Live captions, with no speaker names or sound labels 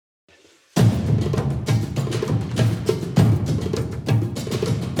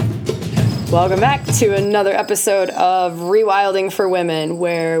Welcome back to another episode of Rewilding for Women,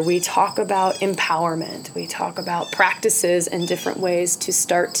 where we talk about empowerment. We talk about practices and different ways to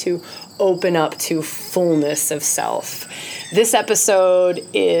start to open up to fullness of self. This episode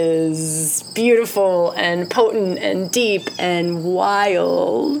is beautiful and potent and deep and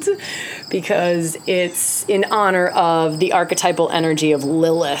wild because it's in honor of the archetypal energy of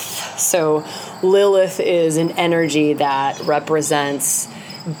Lilith. So Lilith is an energy that represents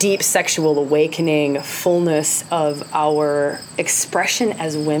deep sexual awakening, fullness of our expression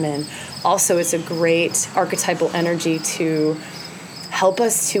as women. Also, it's a great archetypal energy to help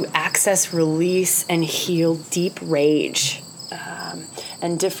us to access, release, and heal deep rage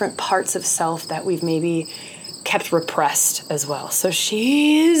and different parts of self that we've maybe kept repressed as well. So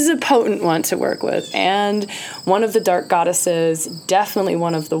she's a potent one to work with, and one of the dark goddesses, definitely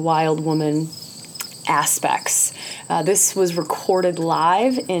one of the wild woman aspects. This was recorded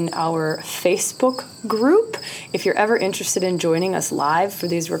live in our Facebook group. If you're ever interested in joining us live for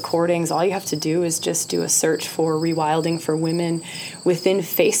these recordings, all you have to do is just do a search for Rewilding for Women within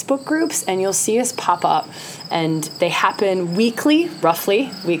Facebook groups, and you'll see us pop up. And they happen weekly, roughly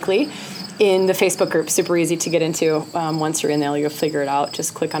weekly, in the Facebook group. Super easy to get into. Once you're in there, you'll figure it out.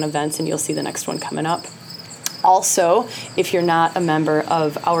 Just click on events and you'll see the next one coming up. Also, if you're not a member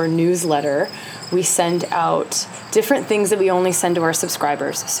of our newsletter, we send out different things that we only send to our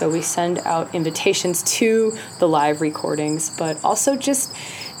subscribers. So we send out invitations to the live recordings, but also just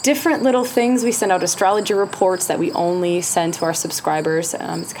different little things. We send out astrology reports that we only send to our subscribers.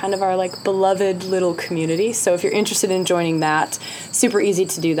 It's kind of our beloved little community. So if you're interested in joining that, super easy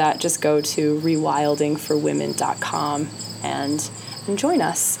to do that. Just go to rewildingforwomen.com and join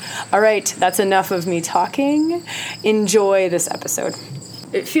us. All right, that's enough of me talking. Enjoy this episode.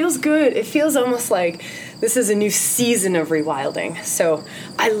 It feels good. It feels almost like this is a new season of rewilding. So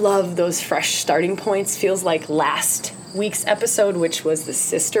I love those fresh starting points. Feels like last week's episode, which was the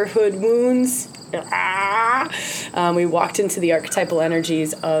sisterhood wounds. We walked into the archetypal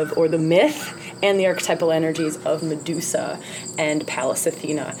energies or the myth and the archetypal energies of Medusa and Pallas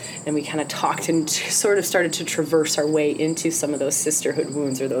Athena. And we kind of talked and sort of started to traverse our way into some of those sisterhood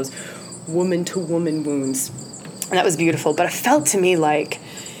wounds or those woman-to-woman wounds. And that was beautiful. But it felt to me like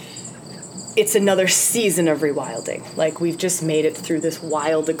it's another season of rewilding. Like we've just made it through this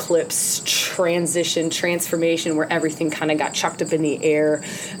wild eclipse transformation where everything kind of got chucked up in the air.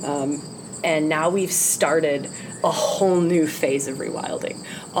 And now we've started a whole new phase of rewilding,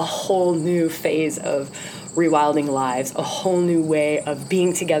 a whole new phase of rewilding lives, a whole new way of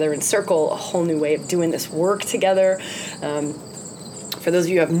being together in circle, a whole new way of doing this work together. For those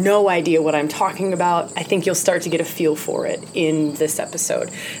of you who have no idea what I'm talking about, I think you'll start to get a feel for it in this episode.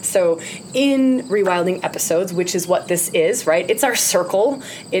 So in Rewilding episodes, which is what this is, right? It's our circle.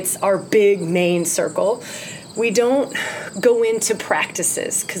 It's our big main circle. We don't go into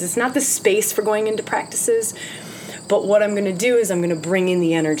practices because it's not the space for going into practices. But what I'm going to do is I'm going to bring in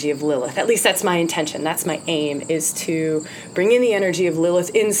the energy of Lilith. At least that's my intention. That's my aim, is to bring in the energy of Lilith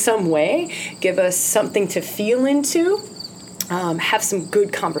in some way, give us something to feel into. Have some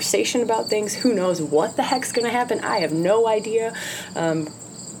good conversation about things. Who knows what the heck's going to happen? I have no idea.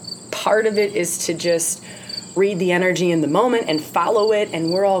 Part of it is to just read the energy in the moment and follow it,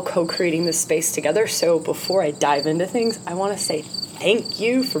 and we're all co-creating this space together. So before I dive into things, I want to say thank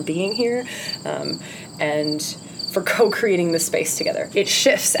you for being here and for co-creating this space together. It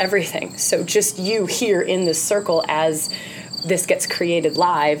shifts everything. So just you here in this circle as this gets created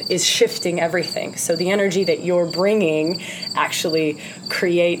live is shifting everything. So the energy that you're bringing actually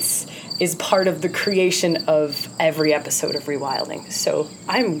is part of the creation of every episode of Rewilding. So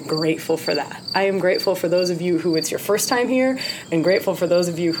I'm grateful for that. I am grateful for those of you who it's your first time here, and grateful for those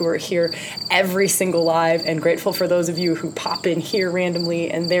of you who are here every single live, and grateful for those of you who pop in here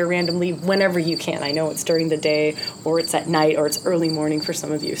randomly and there randomly whenever you can. I know it's during the day, or it's at night, or it's early morning for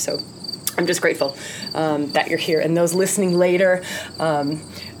some of you. So I'm just grateful that you're here. And those listening later,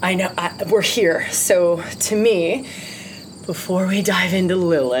 I know we're here. So to me, before we dive into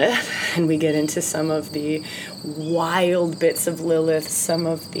Lilith and we get into some of the wild bits of Lilith, some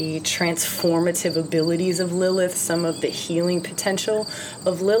of the transformative abilities of Lilith, some of the healing potential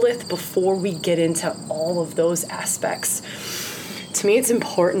of Lilith, before we get into all of those aspects, to me it's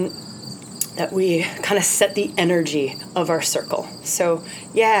important that we kind of set the energy of our circle. So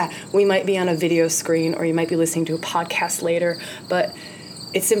yeah, we might be on a video screen or you might be listening to a podcast later, but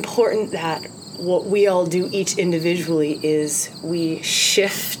it's important that what we all do each individually is we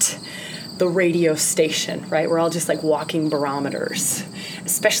shift the radio station, right? We're all just like walking barometers,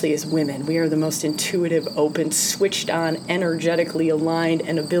 especially as women. We are the most intuitive, open, switched on, energetically aligned,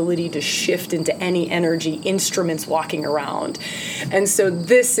 and ability to shift into any energy instruments walking around. And so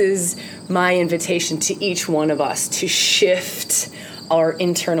this is my invitation to each one of us to shift our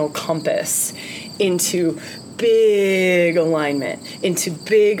internal compass into big alignment, into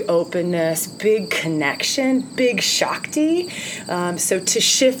big openness, big connection, big Shakti. So to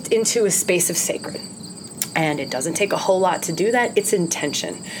shift into a space of sacred. And it doesn't take a whole lot to do that. It's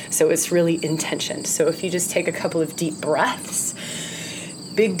intention. So it's really intention. So if you just take a couple of deep breaths,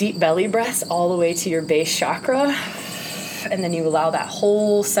 big deep belly breaths all the way to your base chakra, and then you allow that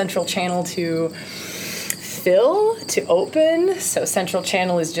whole central channel to fill, to open. So central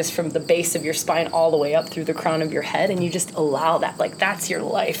channel is just from the base of your spine all the way up through the crown of your head, and you just allow that, like that's your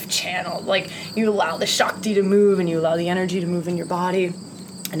life channel. Like you allow the Shakti to move and you allow the energy to move in your body.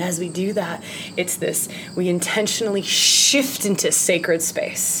 And as we do that, it's this, we intentionally shift into sacred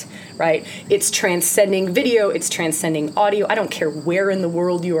space, right? It's transcending video, it's transcending audio. I don't care where in the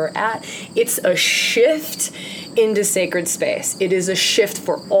world you are at. It's a shift into sacred space. It is a shift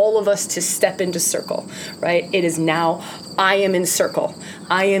for all of us to step into circle, right? It is now, I am in circle.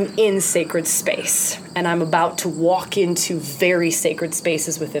 I am in sacred space, and I'm about to walk into very sacred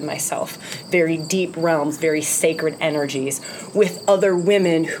spaces within myself, very deep realms, very sacred energies with other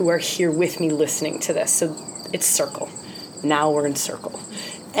women who are here with me listening to this. So it's circle. Now we're in circle.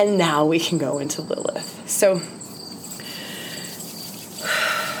 And now we can go into Lilith. So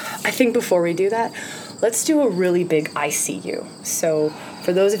I think before we do that, let's do a really big I see you. So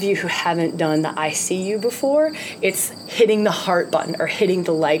for those of you who haven't done the I see you before, it's hitting the heart button or hitting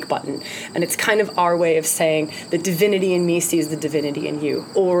the like button. And it's kind of our way of saying the divinity in me sees the divinity in you.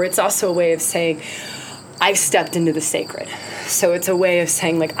 Or it's also a way of saying, I've stepped into the sacred. So it's a way of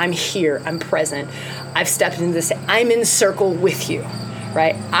saying like, I'm here, I'm present. I've stepped into this, I'm in circle with you.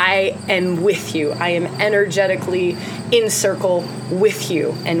 Right? I am with you. I am energetically in circle with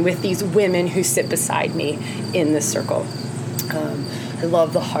you and with these women who sit beside me in this circle. I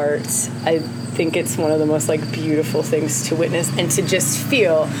love the heart. I think it's one of the most like beautiful things to witness and to just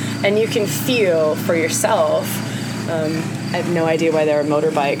feel. And you can feel for yourself. I have no idea why there are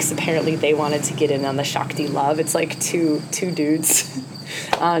motorbikes. Apparently they wanted to get in on the Shakti love. It's like two dudes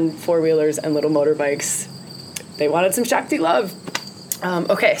on four-wheelers and little motorbikes. They wanted some Shakti love.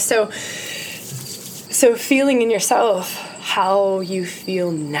 Okay, so feeling in yourself how you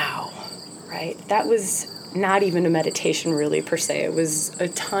feel now, right? That was not even a meditation really per se. It was a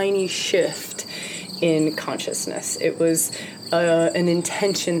tiny shift in consciousness. It was an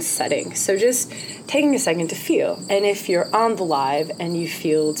intention setting. So just taking a second to feel. And if you're on the live and you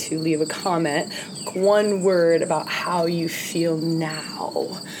feel to leave a comment, one word about how you feel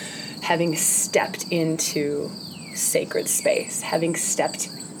now, having stepped into sacred space, having stepped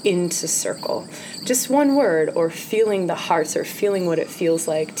into circle. Just one word, or feeling the hearts, or feeling what it feels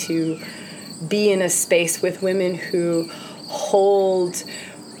like to be in a space with women who hold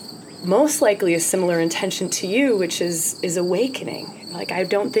most likely a similar intention to you, which is awakening. Like, I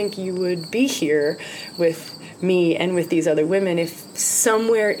don't think you would be here with me and with these other women if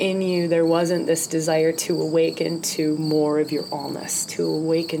somewhere in you there wasn't this desire to awaken to more of your allness, to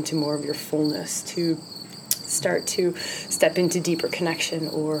awaken to more of your fullness, to start to step into deeper connection,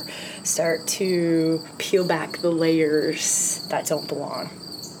 or start to peel back the layers that don't belong.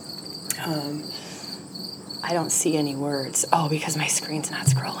 I don't see any words. Oh, because my screen's not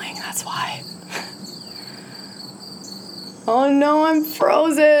scrolling. That's why. Oh no, I'm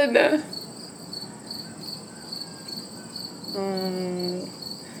frozen.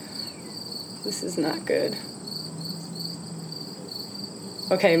 This is not good.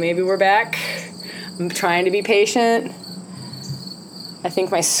 Okay, maybe we're back. I'm trying to be patient. I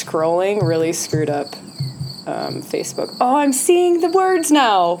think my scrolling really screwed up Facebook. Oh, I'm seeing the words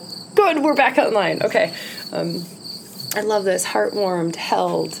now. Good, we're back online. Okay. I love this. Heart-warmed,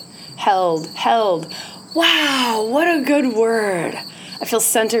 held. Wow, what a good word. I feel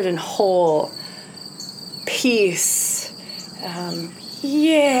centered and whole. Peace.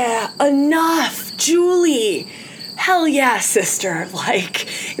 Yeah, enough, Julie. Hell yeah, sister. Like,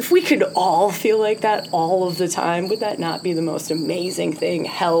 if we could all feel like that all of the time, would that not be the most amazing thing?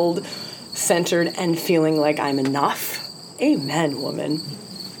 Held, centered, and feeling like I'm enough. Amen, woman.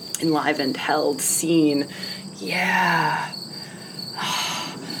 Enlivened, held, seen. Yeah.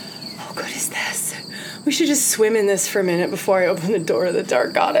 Oh, how good is this? we should just swim in this for a minute before I open the door of the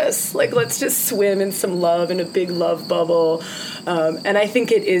dark goddess. Like, let's just swim in some love, in a big love bubble. And I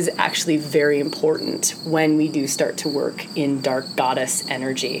think it is actually very important when we do start to work in dark goddess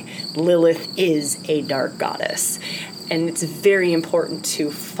energy. Lilith is a dark goddess. And it's very important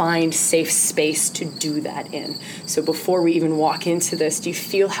to find safe space to do that in. So before we even walk into this, do you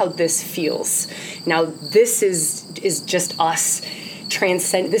feel how this feels? Now, this is just us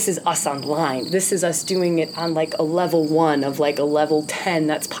this is us online. This is us doing it on like a level 1 of like a level 10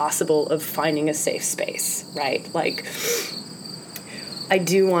 that's possible of finding a safe space, right? Like, I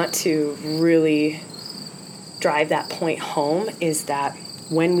do want to really drive that point home, is that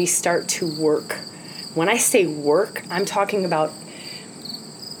when we start to work, when I say work, I'm talking about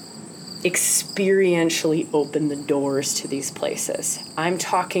experientially open the doors to these places. I'm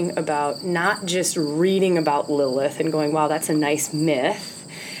talking about not just reading about Lilith and going, wow, that's a nice myth,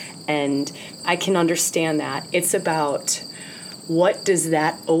 and I can understand that. It's about, what does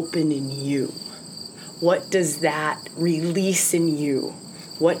that open in you? What does that release in you?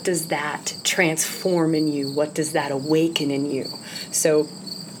 What does that transform in you? What does that awaken in you? So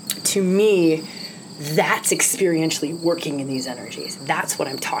to me, that's experientially working in these energies. That's what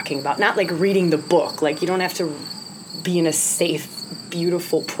I'm talking about. Not like reading the book. Like, you don't have to be in a safe,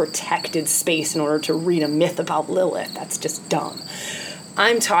 beautiful, protected space in order to read a myth about Lilith. That's just dumb.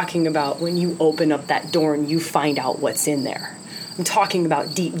 I'm talking about when you open up that door and you find out what's in there. I'm talking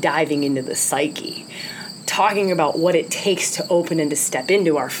about deep diving into the psyche. Talking about what it takes to open and to step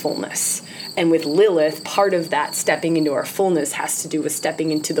into our fullness. And with Lilith, part of that stepping into our fullness has to do with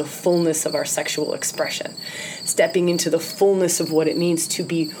stepping into the fullness of our sexual expression. Stepping into the fullness of what it means to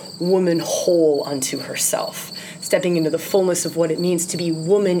be woman whole unto herself. Stepping into the fullness of what it means to be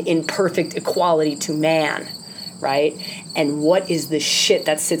woman in perfect equality to man, right? And what is the shit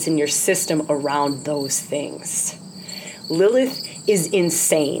that sits in your system around those things? Lilith is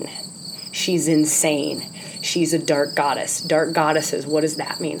insane. She's insane. She's a dark goddess. Dark goddesses, what does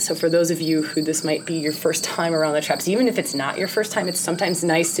that mean? So for those of you who this might be your first time around the traps, even if it's not your first time, it's sometimes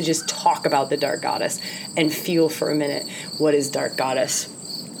nice to just talk about the dark goddess and feel for a minute, what is dark goddess?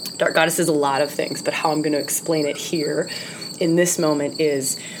 Dark goddess is a lot of things, but how I'm going to explain it here in this moment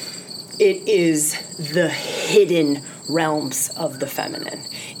is, it is the hidden realms of the feminine.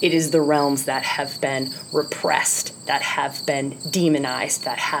 It is the realms that have been repressed, that have been demonized,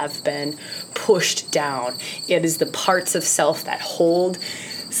 that have been pushed down. It is the parts of self that hold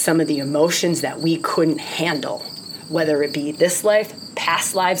some of the emotions that we couldn't handle, whether it be this life,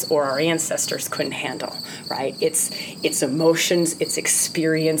 past lives, or our ancestors couldn't handle, right? It's emotions, it's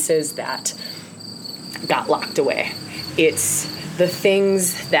experiences that got locked away. It's the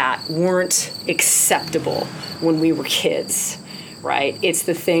things that weren't acceptable when we were kids, right? It's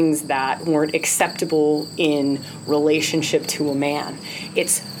the things that weren't acceptable in relationship to a man.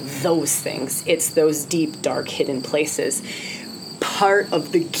 It's those things. It's those deep, dark, hidden places. Part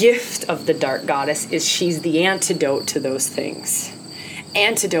of the gift of the dark goddess is she's the antidote to those things.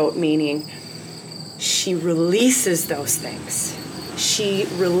 Antidote meaning she releases those things. She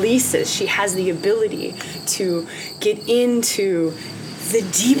has the ability to get into the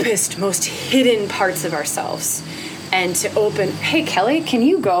deepest, most hidden parts of ourselves and to open, hey, Kelly, can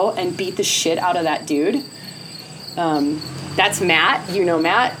you go and beat the shit out of that dude? That's Matt. You know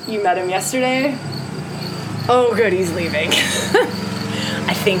Matt. You met him yesterday. Oh, good, he's leaving.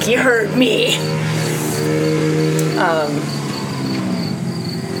 I think he heard me.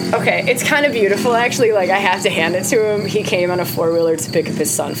 Okay, it's kind of beautiful, actually. Like, I have to hand it to him. He came on a four-wheeler to pick up his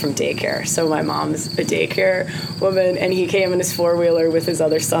son from daycare. So my mom's a daycare woman, and he came in his four-wheeler with his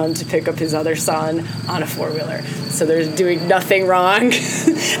other son to pick up his other son on a four-wheeler. So they're doing nothing wrong.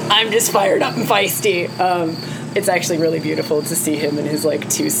 I'm just fired up and feisty. It's actually really beautiful to see him and his, like,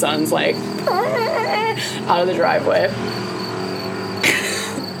 two sons, like, out of the driveway.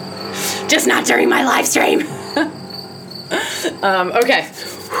 Just not during my live stream. Okay.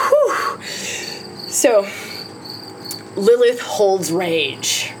 Whew. So, Lilith holds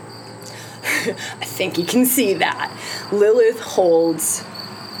rage. I think you can see that. Lilith holds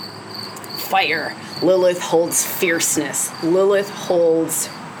fire. Lilith holds fierceness. Lilith holds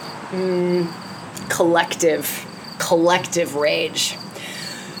collective rage.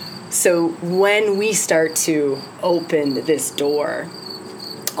 So when we start to open this door,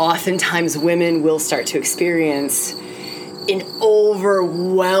 oftentimes women will start to experience an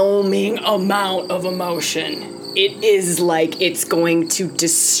overwhelming amount of emotion. It is like it's going to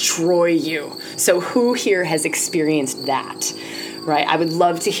destroy you. So who here has experienced that? right? I would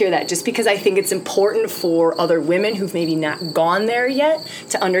love to hear that, just because I think it's important for other women who've maybe not gone there yet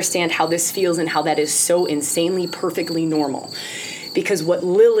to understand how this feels and how that is so insanely perfectly normal. Because what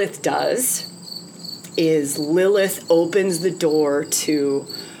Lilith does is Lilith opens the door to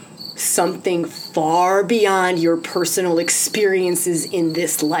something far beyond your personal experiences in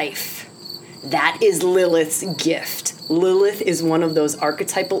this life. That is Lilith's gift. Lilith is one of those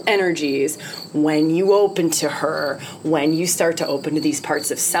archetypal energies. When you open to her, when you start to open to these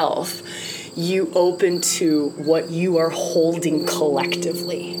parts of self, you open to what you are holding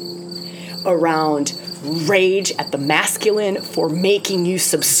collectively around rage at the masculine for making you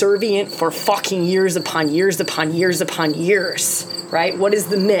subservient for fucking years upon years upon years upon years, right? What is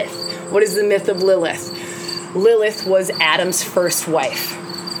the myth? What is the myth of Lilith? Lilith was Adam's first wife.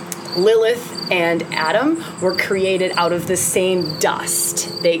 Lilith and Adam were created out of the same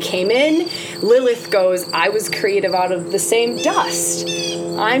dust. They came in. Lilith goes, I was created out of the same dust.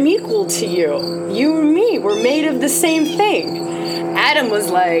 I'm equal to you. You and me, we're made of the same thing. Adam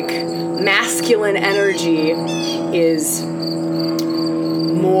was like, masculine energy is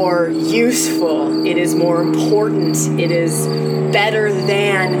more useful. It is more important. It is better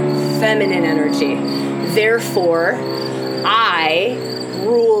than feminine energy. Therefore, I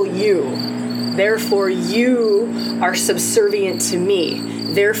rule you. Therefore, you are subservient to me.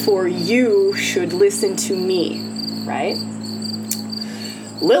 Therefore, you should listen to me, right?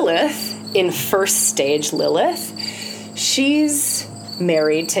 Lilith, in first stage Lilith, she's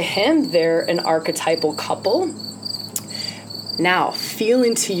married to him. They're an archetypal couple. Now, feel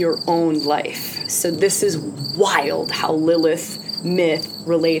into your own life. So this is wild how Lilith myth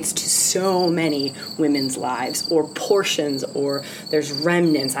relates to so many women's lives, or portions, or there's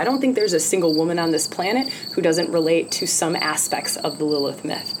remnants. I don't think there's a single woman on this planet who doesn't relate to some aspects of the Lilith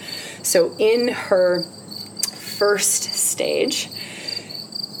myth. So in her first stage,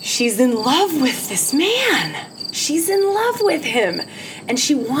 she's in love with this man. She's in love with him, and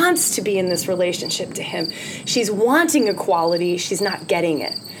she wants to be in this relationship to him. She's wanting equality. She's not getting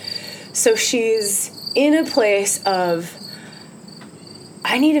it. So she's in a place of,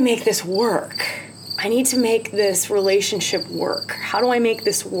 I need to make this work. I need to make this relationship work. How do I make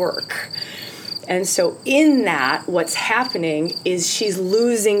this work? And so in that, what's happening is she's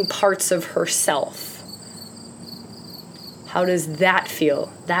losing parts of herself. How does that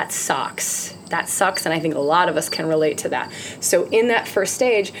feel? That sucks. That sucks, and I think a lot of us can relate to that. So in that first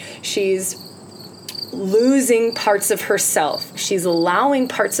stage, she's losing parts of herself. She's allowing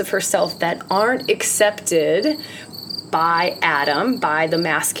parts of herself that aren't accepted by Adam, by the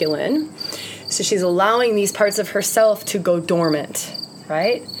masculine. So she's allowing these parts of herself to go dormant,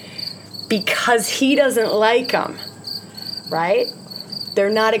 right? Because he doesn't like them, right? They're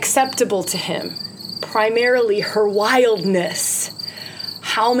not acceptable to him. Primarily her wildness.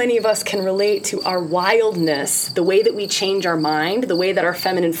 How many of us can relate to our wildness, the way that we change our mind, the way that our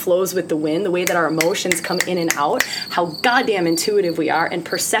feminine flows with the wind, the way that our emotions come in and out, how goddamn intuitive we are and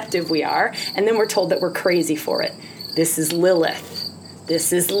perceptive we are, and then we're told that we're crazy for it. This is Lilith.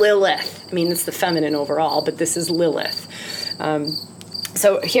 This is Lilith. I mean, it's the feminine overall, but this is Lilith.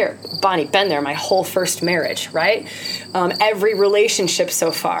 So here, Bonnie, been there, my whole first marriage, right? Every relationship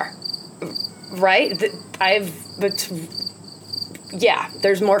so far, right? Yeah,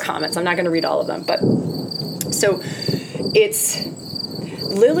 there's more comments. I'm not going to read all of them. But so it's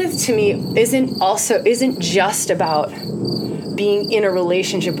Lilith to me isn't just about being in a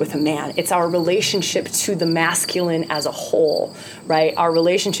relationship with a man. It's our relationship to the masculine as a whole, right? Our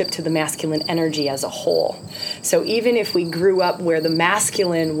relationship to the masculine energy as a whole. So even if we grew up where the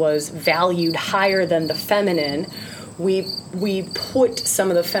masculine was valued higher than the feminine, we put some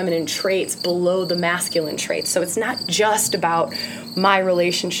of the feminine traits below the masculine traits. So it's not just about my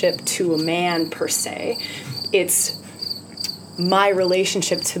relationship to a man per se. It's my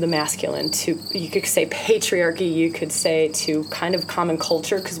relationship to the masculine, to, you could say patriarchy, you could say to kind of common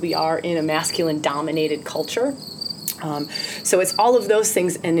culture, because we are in a masculine dominated culture. So it's all of those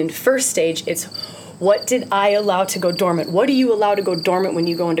things. And in first stage, it's what did I allow to go dormant? What do you allow to go dormant when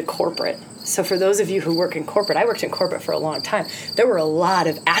you go into corporate? So for those of you who work in corporate, I worked in corporate for a long time. There were a lot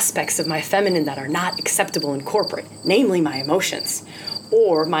of aspects of my feminine that are not acceptable in corporate, namely my emotions,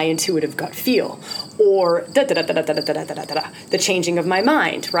 or my intuitive gut feel, or the changing of my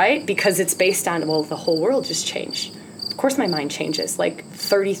mind, right? Because it's based on, well, the whole world just changed. Of course my mind changes. Like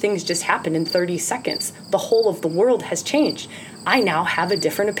 30 things just happened in 30 seconds. The whole of the world has changed. I now have a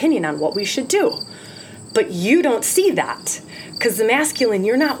different opinion on what we should do. But you don't see that. Because the masculine,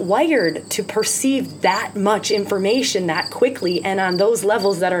 you're not wired to perceive that much information that quickly and on those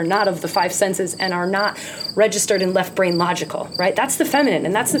levels that are not of the five senses and are not registered in left brain logical, right? That's the feminine,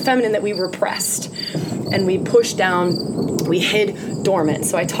 and that's the feminine that we repressed and we pushed down, we hid dormant.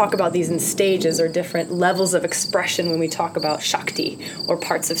 So I talk about these in stages or different levels of expression when we talk about Shakti or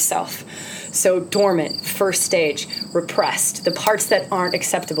parts of self. So dormant, first stage, repressed, the parts that aren't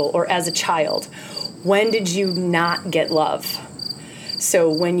acceptable, or as a child. When did you not get love?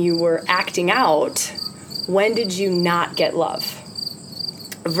 So when you were acting out, when did you not get love?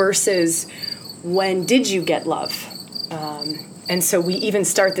 Versus when did you get love? And so we even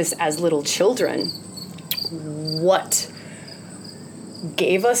start this as little children. What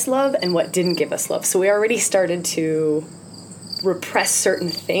gave us love and what didn't give us love? So we already started to repress certain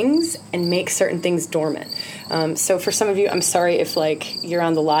things and make certain things dormant. So for some of you, I'm sorry if like you're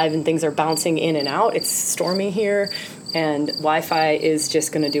on the live and things are bouncing in and out. It's stormy here. And Wi-Fi is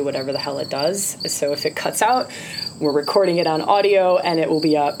just going to do whatever the hell it does. So if it cuts out, we're recording it on audio and it will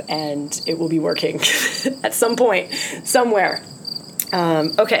be up and it will be working at some point, somewhere.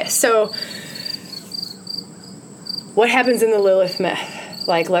 Okay, so what happens in the Lilith myth?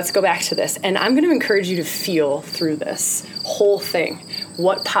 Like, let's go back to this. And I'm going to encourage you to feel through this whole thing.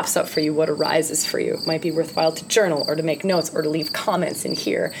 What pops up for you, what arises for you. It might be worthwhile to journal or to make notes or to leave comments in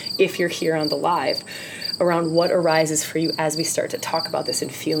here if you're here on the live around what arises for you as we start to talk about this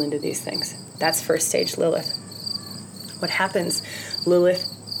and feel into these things. That's first stage Lilith. What happens? Lilith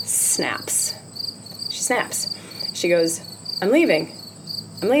snaps. She snaps. She goes, I'm leaving.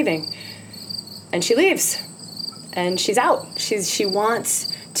 And she leaves. And she's out. She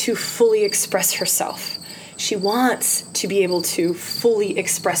wants to fully express herself. She wants to be able to fully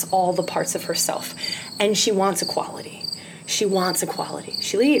express all the parts of herself. And she wants equality. She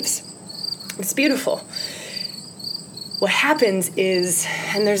leaves. It's beautiful. What happens is,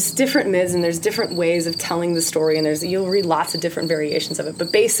 and there's different myths and there's different ways of telling the story, and you'll read lots of different variations of it,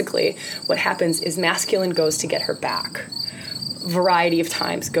 but basically what happens is masculine goes to get her back. Variety of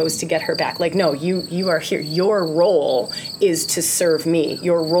times goes to get her back. Like, no, you are here. Your role is to serve me.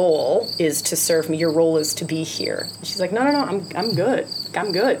 Your role is to serve me. Your role is to be here. And she's like, no, I'm good.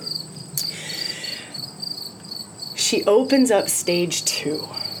 I'm good. She opens up stage 2.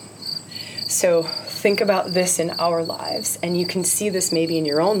 So think about this in our lives, and you can see this maybe in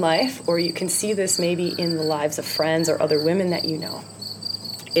your own life, or you can see this maybe in the lives of friends or other women that you know.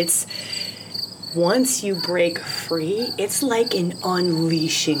 It's once you break free, it's like an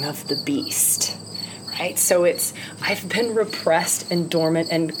unleashing of the beast, right? So I've been repressed and dormant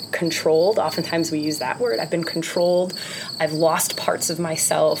and controlled. Oftentimes we use that word. I've been controlled. I've lost parts of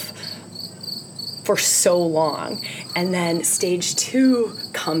myself for so long. And then stage 2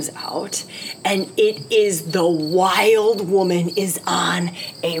 comes out, and it is the wild woman is on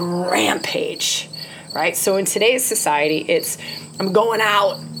a rampage, right? So in today's society, I'm going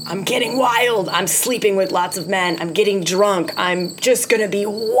out, I'm getting wild, I'm sleeping with lots of men, I'm getting drunk, I'm just gonna be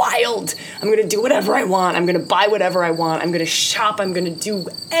wild, I'm gonna do whatever I want, I'm gonna buy whatever I want, I'm gonna shop, I'm gonna do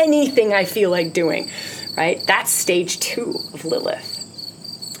anything I feel like doing, right? That's stage 2 of Lilith.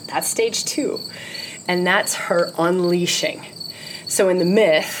 That's stage 2. And that's her unleashing. So in the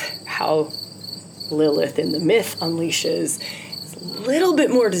myth, how Lilith in the myth unleashes is a little bit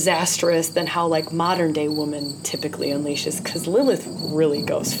more disastrous than how like modern day woman typically unleashes, because Lilith really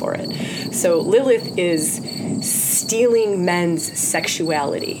goes for it. So Lilith is stealing men's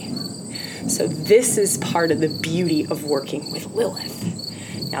sexuality. So this is part of the beauty of working with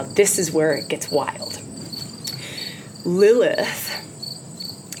Lilith. Now this is where it gets wild. Lilith,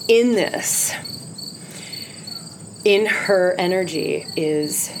 in this, in her energy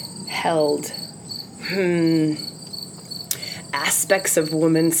is held aspects of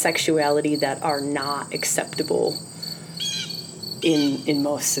women's sexuality that are not acceptable in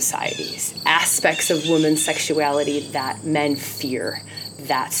most societies. Aspects of women's sexuality that men fear,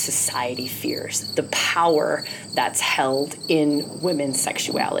 that society fears. The power that's held in women's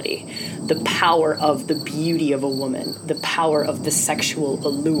sexuality. The power of the beauty of a woman. The power of the sexual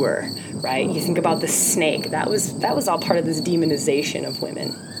allure, right? You think about the snake. That was all part of this demonization of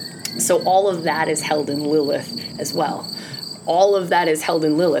women. So all of that is held in Lilith as well. All of that is held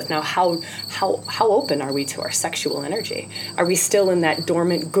in Lilith. Now, how open are we to our sexual energy? Are we still in that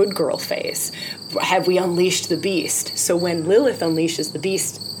dormant good girl phase? Have we unleashed the beast? So when Lilith unleashes the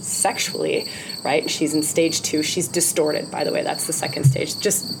beast sexually, right, she's in stage 2, she's distorted, by the way, that's the second stage,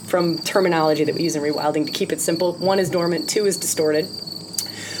 just from terminology that we use in rewilding to keep it simple. 1 is dormant, 2 is distorted.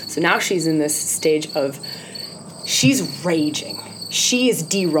 So now she's in this stage of, she's raging. She is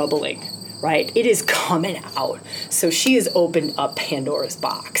derubbling, right? It is coming out. So she has opened up Pandora's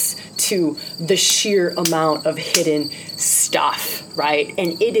box to the sheer amount of hidden stuff, right?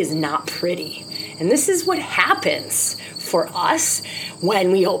 And it is not pretty. And this is what happens for us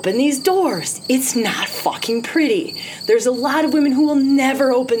when we open these doors. It's not fucking pretty. There's a lot of women who will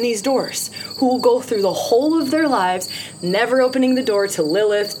never open these doors, who will go through the whole of their lives never opening the door to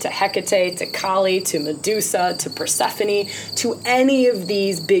Lilith, to Hecate, to Kali, to Medusa, to Persephone, to any of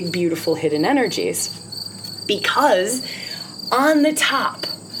these big, beautiful hidden energies. Because on the top,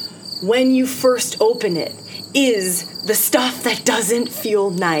 when you first open it, is the stuff that doesn't feel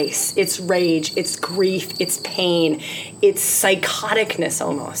nice. It's rage, it's grief, it's pain, it's psychoticness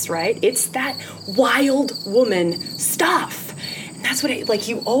almost, right? It's that wild woman stuff. And that's what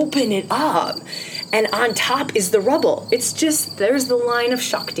you open it up. And on top is the rubble. It's just, there's the line of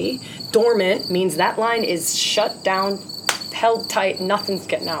Shakti. Dormant means that line is shut down, held tight, nothing's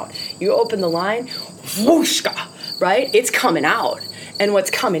getting out. You open the line, whooshka, right? It's coming out. And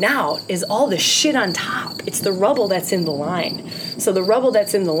what's coming out is all the shit on top. It's the rubble that's in the line. So the rubble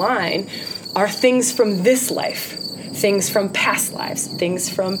that's in the line are things from this life, things from past lives, things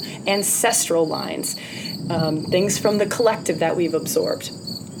from ancestral lines, things from the collective that we've absorbed.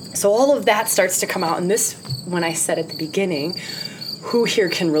 So all of that starts to come out. And this, when I said at the beginning, who here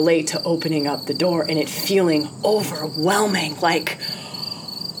can relate to opening up the door and it feeling overwhelming, like,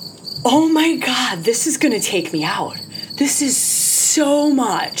 oh my God, this is going to take me out. This is so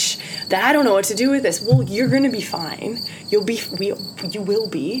much that I don't know what to do with this. Well, you're going to be fine. You will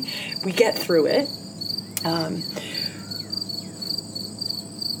be. We get through it.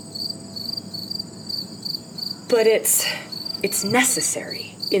 But it's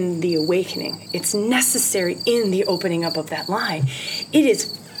necessary in the awakening. It's necessary in the opening up of that line. It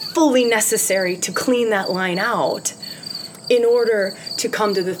is fully necessary to clean that line out in order to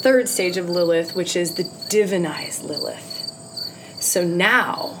come to the third stage of Lilith, which is the divinized Lilith. So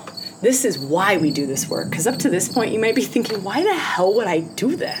now, this is why we do this work. Because up to this point, you might be thinking, why the hell would I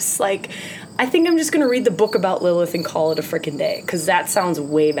do this? Like, I think I'm just going to read the book about Lilith and call it a frickin' day. Because that sounds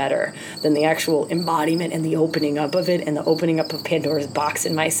way better than the actual embodiment and the opening up of it and the opening up of Pandora's box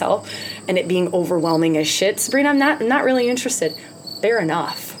in myself and it being overwhelming as shit. Sabrina, I'm not really interested. Fair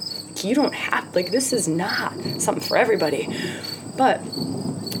enough. You don't have, this is not something for everybody. But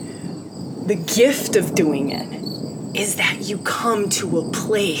the gift of doing it is that you come to a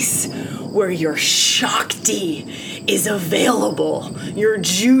place where your Shakti is available, your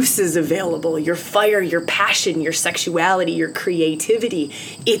juice is available, your fire, your passion, your sexuality, your creativity,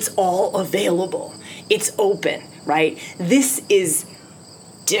 it's all available. It's open, right? This is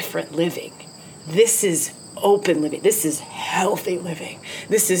different living. This is open living. This is healthy living.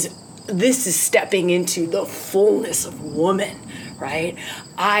 This is stepping into the fullness of woman, right?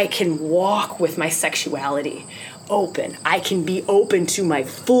 I can walk with my sexuality open. I can be open to my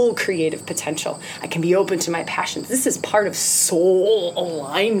full creative potential. I can be open to my passions. This is part of soul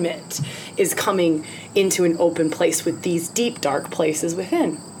alignment, is coming into an open place with these deep, dark places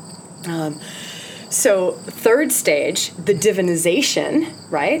within. So third stage, the divinization,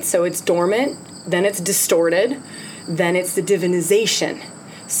 right? So it's dormant, then it's distorted, then it's the divinization.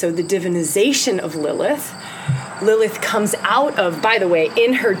 So the divinization of Lilith comes out of, by the way,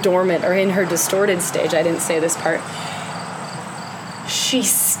 in her dormant or in her distorted stage, I didn't say this part, she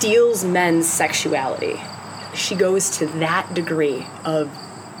steals men's sexuality. She goes to that degree of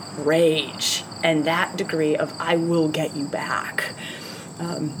rage and that degree of I will get you back.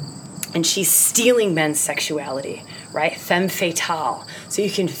 And she's stealing men's sexuality, right? Femme fatale. So you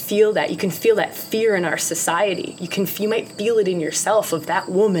can feel that. You can feel that fear in our society. You might feel it in yourself of that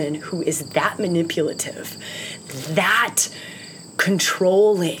woman who is that manipulative, that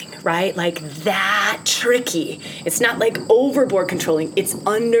controlling, right? Like that tricky. It's not like overboard controlling. It's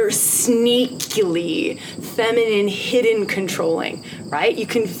under sneakily feminine, hidden controlling, right? You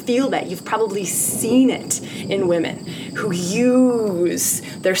can feel that. You've probably seen it in women who use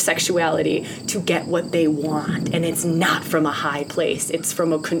their sexuality to get what they want. And it's not from a high place. It's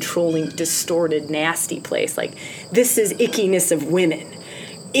from a controlling, distorted, nasty place. Like, this is ickiness of women.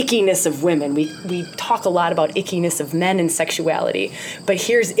 Ickiness of women. We talk a lot about ickiness of men and sexuality, but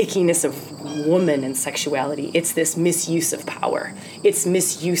here's ickiness of woman and sexuality. It's this misuse of power. It's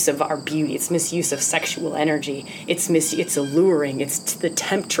misuse of our beauty. It's misuse of sexual energy. It's alluring. It's the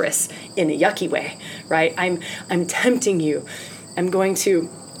temptress in a yucky way, right? I'm tempting you. I'm going to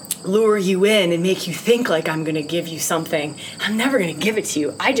lure you in and make you think like I'm going to give you something. I'm never going to give it to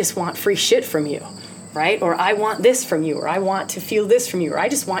you. I just want free shit from you. right? Or I want this from you, or I want to feel this from you, or I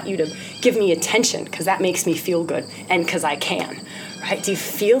just want you to give me attention because that makes me feel good and because I can, right? Do you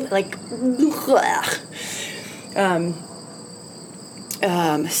feel like,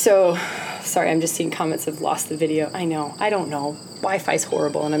 so, sorry, I'm just seeing comments have lost the video. I know, I don't know. Wi-Fi's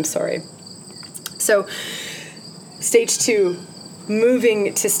horrible and I'm sorry. So, stage 2,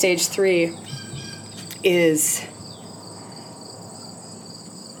 moving to stage 3 is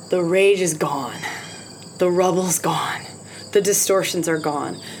the rage is gone. The rubble's gone. The distortions are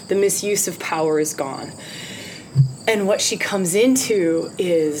gone. The misuse of power is gone. And what she comes into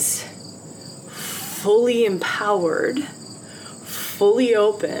is fully empowered, fully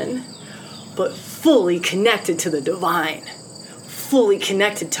open, but fully connected to the divine. Fully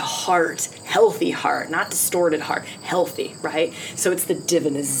connected to heart, healthy heart, not distorted heart, healthy, right? So it's the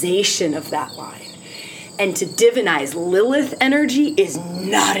divinization of that line. And to divinize Lilith energy is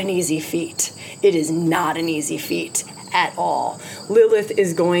not an easy feat. It is not an easy feat at all. Lilith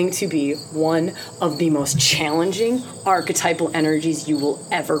is going to be one of the most challenging archetypal energies you will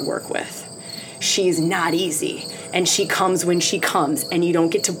ever work with. She's not easy, and she comes when she comes, and you don't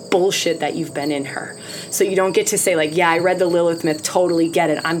get to bullshit that you've been in her. So you don't get to say like, yeah, I read the Lilith myth, totally get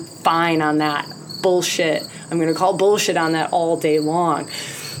it, I'm fine on that. Bullshit. I'm going to call bullshit on that all day long.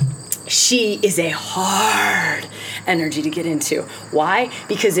 She is a hard energy to get into. Why?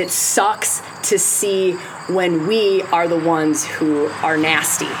 Because it sucks to see when we are the ones who are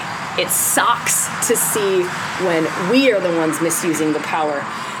nasty. It sucks to see when we are the ones misusing the power.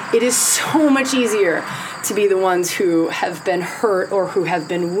 It is so much easier to be the ones who have been hurt or who have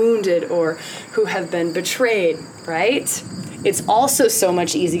been wounded or who have been betrayed, right? It's also so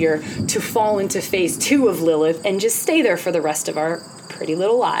much easier to fall into phase 2 of Lilith and just stay there for the rest of our pretty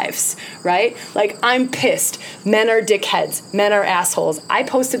little lives, right? Like, I'm pissed. Men are dickheads. Men are assholes. I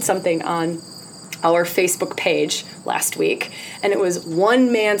posted something on our Facebook page last week, and it was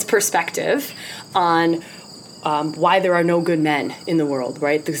one man's perspective on why there are no good men in the world,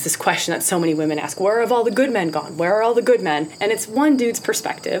 right? There's this question that so many women ask, where have all the good men gone? Where are all the good men? And it's one dude's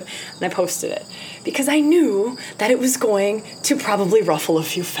perspective, and I posted it because I knew that it was going to probably ruffle a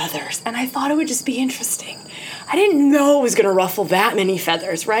few feathers, and I thought it would just be interesting. I didn't know it was going to ruffle that many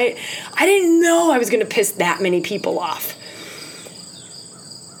feathers, right? I didn't know I was going to piss that many people off.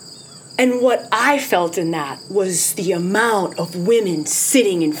 And what I felt in that was the amount of women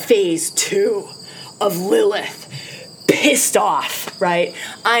sitting in phase 2 of Lilith, pissed off, right?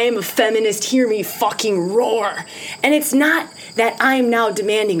 I am a feminist, hear me fucking roar. And it's not that I'm now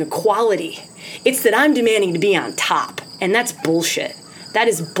demanding equality. It's that I'm demanding to be on top. And that's bullshit. That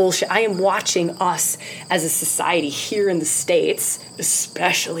is bullshit. I am watching us as a society here in the States,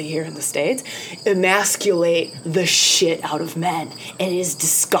 especially here in the States, emasculate the shit out of men. And it is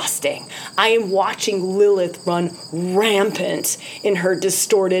disgusting. I am watching Lilith run rampant in her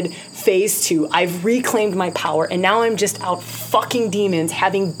distorted phase 2. I've reclaimed my power, and now I'm just out fucking demons,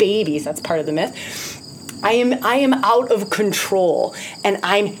 having babies. That's part of the myth. I am out of control, and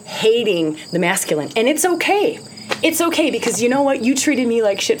I'm hating the masculine. And it's okay. It's okay, because you know what? You treated me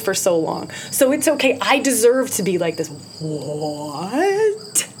like shit for so long. So it's okay. I deserve to be like this.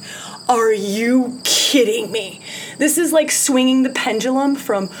 What? Are you kidding me? This is like swinging the pendulum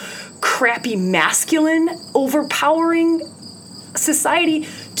from crappy masculine overpowering society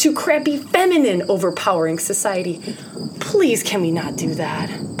to crappy feminine overpowering society. Please, can we not do that?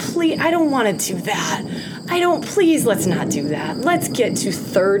 Please, I don't want to do that. Please, let's not do that. Let's get to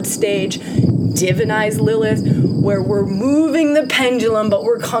third stage, divinize Lilith, where we're moving the pendulum, but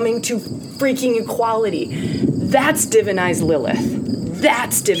we're coming to freaking equality. That's divinize Lilith.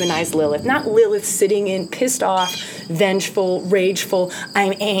 That's divinize Lilith. Not Lilith sitting in pissed off, vengeful, rageful.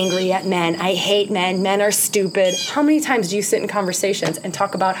 I'm angry at men. I hate men. Men are stupid. How many times do you sit in conversations and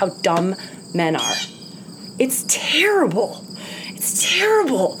talk about how dumb men are? It's terrible. It's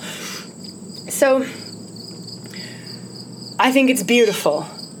terrible. So I think it's beautiful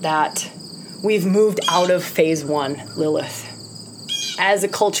that we've moved out of phase 1, Lilith, as a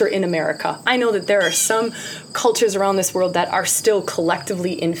culture in America. I know that there are some cultures around this world that are still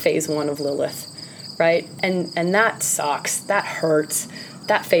collectively in phase 1 of Lilith, right? And that sucks. That hurts.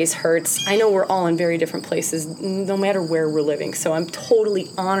 That phase hurts. I know we're all in very different places, no matter where we're living. So I'm totally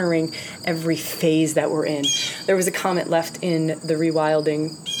honoring every phase that we're in. There was a comment left in the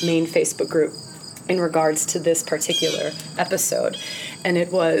Rewilding main Facebook group in regards to this particular episode. And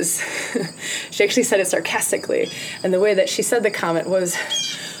it was, she actually said it sarcastically. And the way that she said the comment was,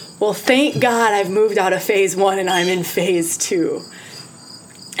 well, thank God I've moved out of phase 1 and I'm in phase 2.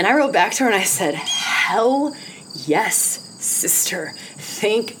 And I wrote back to her and I said, hell yes, sister.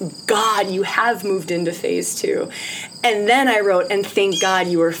 thank God you have moved into phase 2. And then I wrote, and thank God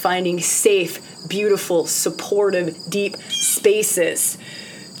you are finding safe, beautiful, supportive, deep spaces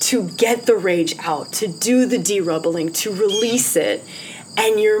to get the rage out, to do the derubbling, to release it.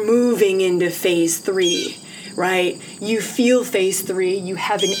 And you're moving into phase 3. Right? You feel phase 3. You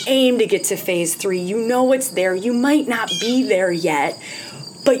have an aim to get to phase 3. You know it's there. You might not be there yet,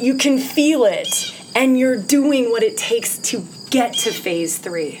 but you can feel it. And you're doing what it takes to get to phase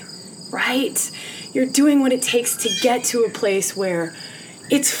 3. Right? You're doing what it takes to get to a place where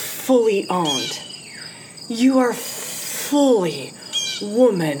it's fully owned. You are fully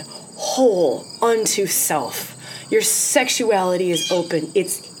woman, whole, unto self. Your sexuality is open.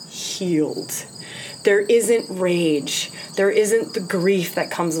 It's healed. There isn't rage. There isn't the grief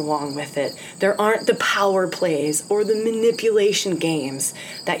that comes along with it. There aren't the power plays or the manipulation games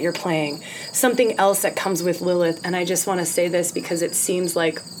that you're playing. Something else that comes with Lilith, and I just want to say this because it seems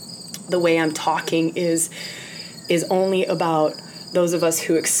like the way I'm talking is only about those of us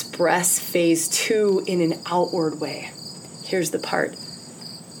who express phase 2 in an outward way. Here's the part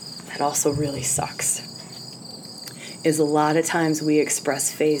that also really sucks. Is a lot of times we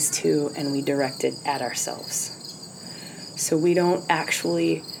express phase 2 and we direct it at ourselves. So we don't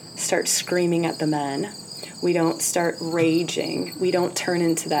actually start screaming at the men. We don't start raging. We don't turn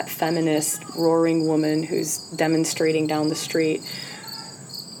into that feminist, roaring woman who's demonstrating down the street,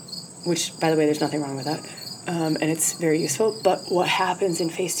 which, by the way, there's nothing wrong with that. And it's very useful. But what happens in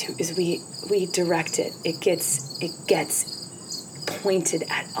phase 2 is we direct it. It gets pointed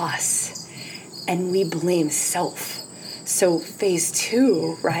at us, and we blame self. So phase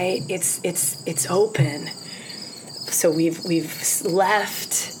 2, right? It's open. So we've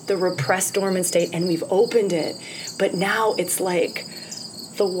left the repressed dormant state and we've opened it. But now it's like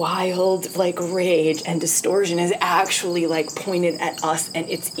the wild like rage and distortion is actually like pointed at us and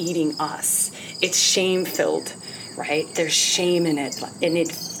it's eating us. It's shame-filled, right? There's shame in it and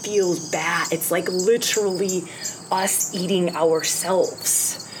it feels bad. It's like literally us eating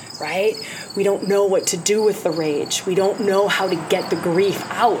ourselves. Right? We don't know what to do with the rage. We don't know how to get the grief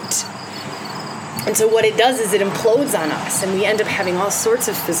out. And so what it does is it implodes on us, and we end up having all sorts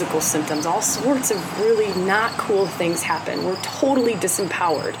of physical symptoms, all sorts of really not cool things happen. We're totally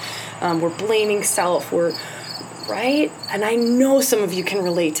disempowered. We're blaming self. Right? And I know some of you can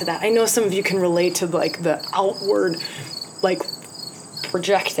relate to that. I know some of you can relate to like the outward, like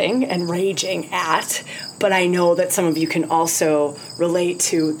projecting and raging at, but I know that some of you can also relate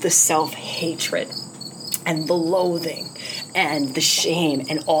to the self-hatred and the loathing and the shame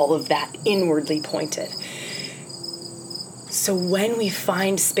and all of that inwardly pointed. So when we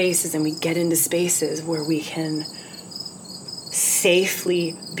find spaces and we get into spaces where we can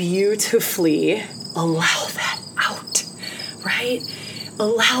safely, beautifully allow that out, right?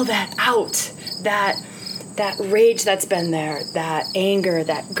 Allow that out, that rage that's been there, that anger,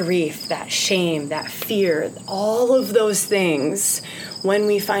 that grief, that shame, that fear, all of those things, when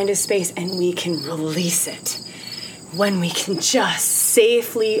we find a space and we can release it, when we can just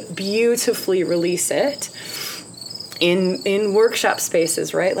safely, beautifully release it in workshop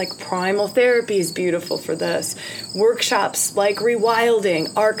spaces, right? Like primal therapy is beautiful for this. Workshops like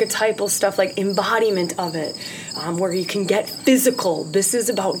rewilding, archetypal stuff like embodiment of it, where you can get physical. This is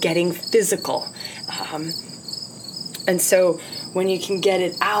about getting physical. And so when you can get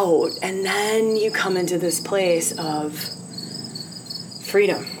it out, and then you come into this place of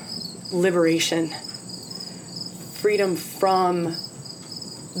freedom, liberation, freedom from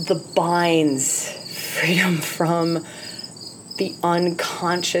the binds, freedom from the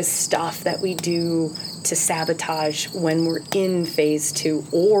unconscious stuff that we do to sabotage when we're in phase 2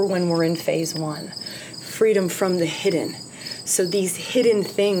 or when we're in phase 1. Freedom from the hidden. So these hidden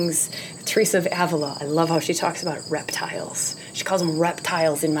things, Teresa of Avila, I love how she talks about reptiles. She calls them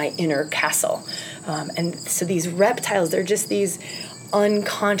reptiles in my inner castle. And so these reptiles, they're just these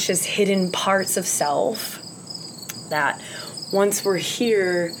unconscious hidden parts of self that once we're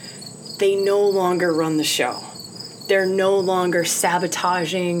here, they no longer run the show. They're no longer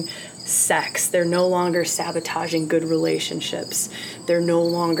sabotaging sex. They're no longer sabotaging good relationships. They're no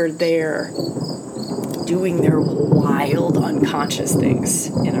longer there doing their wild, unconscious things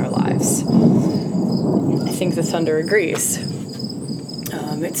in our lives. I think the thunder agrees.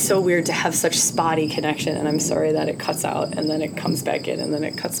 It's so weird to have such spotty connection, and I'm sorry that it cuts out, and then it comes back in, and then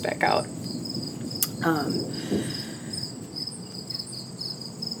it cuts back out.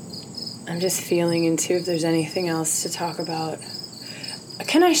 I'm just feeling into if there's anything else to talk about.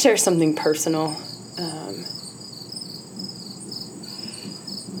 Can I share something personal?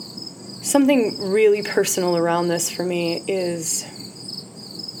 Something really personal around this for me is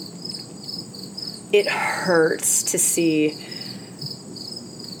it hurts to see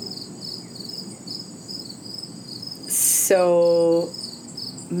so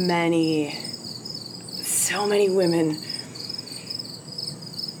many women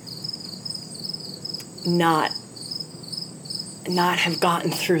not have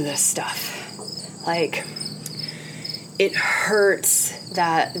gotten through this stuff. Like, it hurts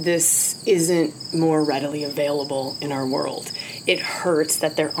that this isn't more readily available in our world. It hurts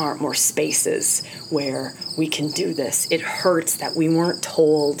that there aren't more spaces where we can do this. It hurts that we weren't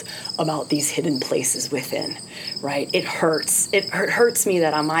told about these hidden places within, right? It hurts. It hurts me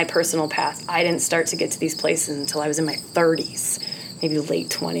that on my personal path, I didn't start to get to these places until I was in my 30s, maybe late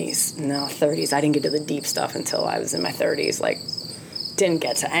 20s. No, 30s. I didn't get to the deep stuff until I was in my 30s. Like, didn't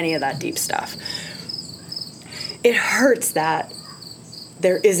get to any of that deep stuff. It hurts that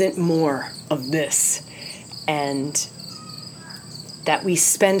there isn't more of this, and that we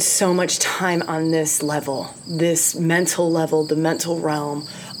spend so much time on this level, this mental level, the mental realm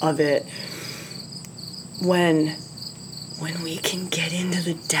of it, when we can get into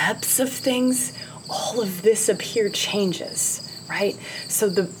the depths of things, all of this up here changes, right? So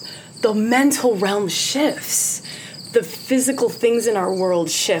the mental realm shifts. The physical things in our world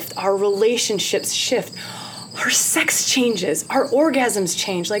shift. Our relationships shift. Our sex changes. Our orgasms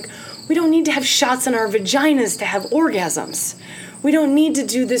change. Like, we don't need to have shots in our vaginas to have orgasms. We don't need to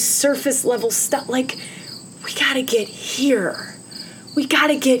do this surface level stuff. Like, we gotta get here. We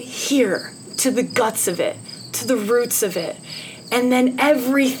gotta get here to the guts of it, to the roots of it. And then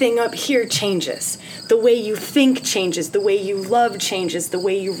everything up here changes. The way you think changes. The way you love changes. The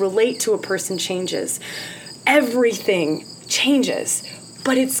way you relate to a person changes. Everything changes.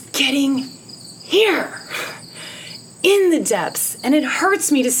 But it's getting here, in the depths. And it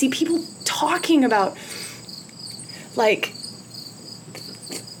hurts me to see people talking about, like,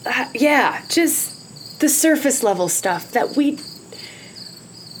 just the surface level stuff that we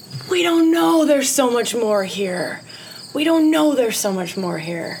don't know there's so much more here. We don't know there's so much more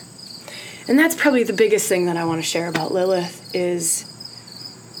here. And that's probably the biggest thing that I want to share about Lilith is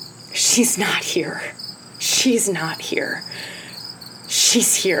she's not here. She's not here.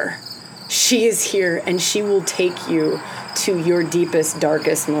 She's here. She is here, and she will take you to your deepest,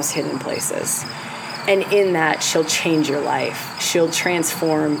 darkest, most hidden places. And in that, she'll change your life. She'll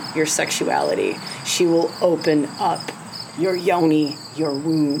transform your sexuality. She will open up your yoni, your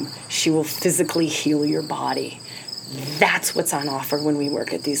womb. She will physically heal your body. That's what's on offer when we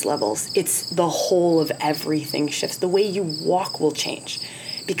work at these levels. It's the whole of everything shifts. The way you walk will change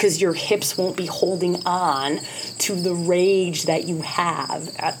because your hips won't be holding on to the rage that you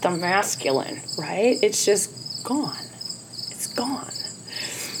have at the masculine, right? It's just gone. It's gone.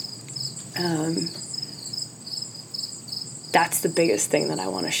 That's the biggest thing that I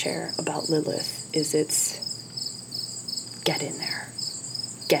want to share about Lilith is get in there.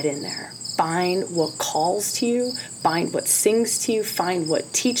 Get in there. Find what calls to you. Find what sings to you. Find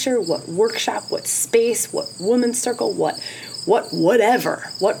what teacher, what workshop, what space, what woman's circle, whatever,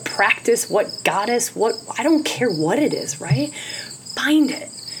 what practice, what goddess, I don't care what it is, right? Find it.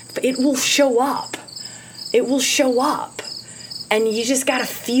 It will show up. It will show up. And you just got to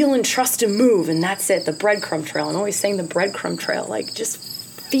feel and trust to move. And that's it. The breadcrumb trail. I'm always saying the breadcrumb trail. Like, just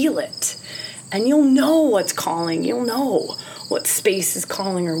feel it. And you'll know what's calling. You'll know what space is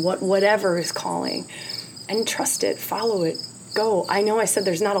calling or whatever is calling. And trust it. Follow it. Go. I know I said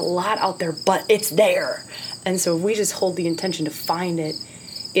there's not a lot out there, but it's there. And so if we just hold the intention to find it,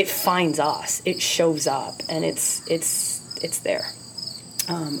 it finds us. It shows up. And it's there.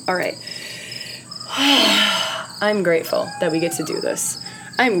 All right. I'm grateful that we get to do this.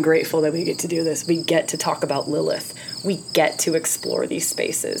 I'm grateful that we get to do this. We get to talk about Lilith. We get to explore these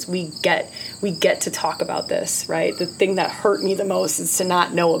spaces. We get to talk about this, right? The thing that hurt me the most is to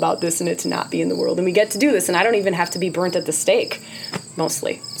not know about this and it to not be in the world. And we get to do this, and I don't even have to be burnt at the stake.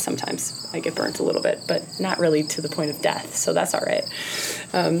 Mostly. Sometimes I get burnt a little bit, but not really to the point of death. So that's all right.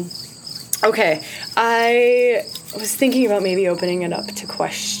 Okay. I was thinking about maybe opening it up to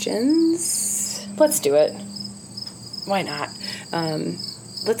questions. Let's do it. Why not?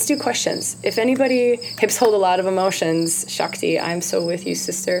 Let's do questions. If anybody, hips hold a lot of emotions. Shakti, I'm so with you,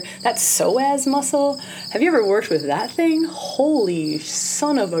 sister. That psoas muscle, have you ever worked with that thing? Holy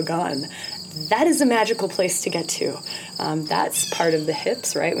son of a gun. That is a magical place to get to. That's part of the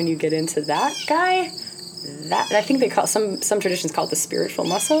hips, right? When you get into that guy, that I think they call, some traditions call it the spiritual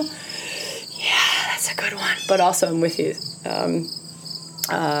muscle. Yeah, that's a good one. But also I'm with you.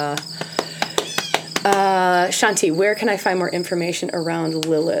 Shanti, where can I find more information around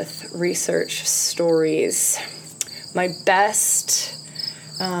Lilith? Research, stories. My best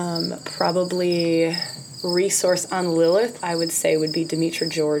Probably resource on Lilith, I would say, would be Demetra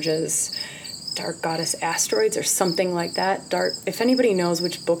George's Dark Goddess Asteroids or something like that. If anybody knows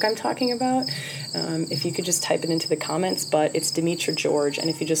which book I'm talking about, if you could just type it into the comments, but it's Demetra George, and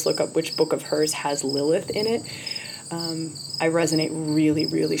if you just look up which book of hers has Lilith in it, I resonate really,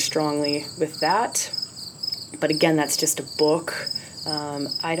 really strongly with that. But again, that's just a book.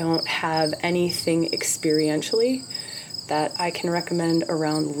 I don't have anything experientially that I can recommend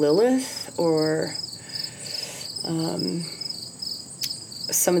around Lilith or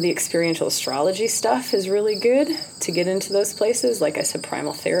some of the experiential astrology stuff is really good to get into those places. Like I said,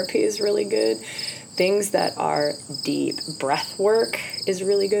 primal therapy is really good. Things that are deep breath work is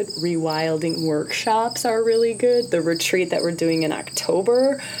really good. Rewilding workshops are really good. The retreat that we're doing in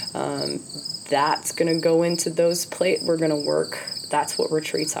October, that's going to go into those we're going to work. That's what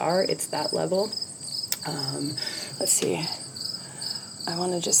retreats are. It's that level. Let's see. I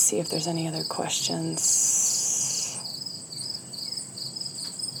want to just see if there's any other questions.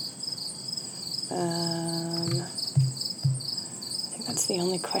 I think that's the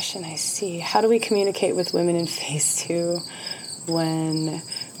only question I see. How do we communicate with women in phase 2 when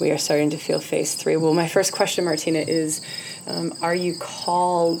we are starting to feel phase 3? Well, my first question, Martina, is are you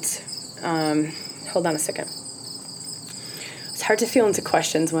called... hold on a second. It's hard to feel into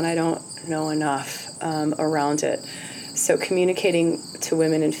questions when I don't know enough around it. So communicating to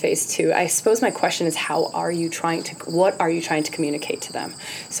women in phase 2, I suppose my question is what are you trying to communicate to them?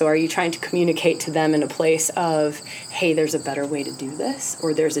 So are you trying to communicate to them in a place of, hey, there's a better way to do this,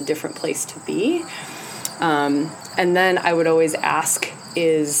 or there's a different place to be? And then I would always ask,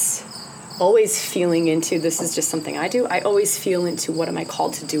 is always feeling into, this is just something I do, I always feel into what am I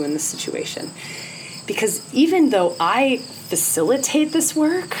called to do in this situation? Because even though I facilitate this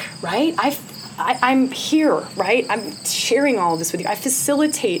work, right, I'm here, right? I'm sharing all of this with you. I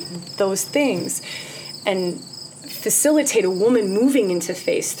facilitate those things and facilitate a woman moving into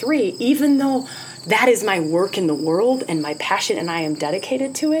phase 3, even though that is my work in the world and my passion and I am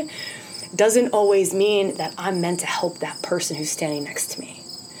dedicated to it, doesn't always mean that I'm meant to help that person who's standing next to me.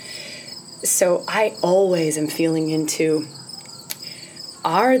 So I always am feeling into,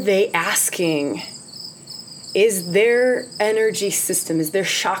 are they asking... Is their energy system, is their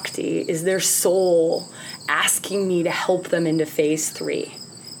Shakti, is their soul asking me to help them into phase 3,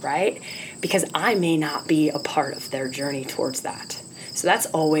 right? Because I may not be a part of their journey towards that. So that's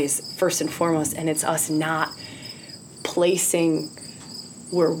always first and foremost, and it's us not placing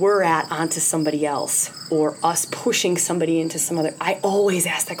where we're at onto somebody else or us pushing somebody into some other. I always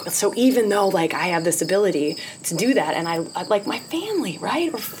ask that question. So even though like I have this ability to do that, and I like my family,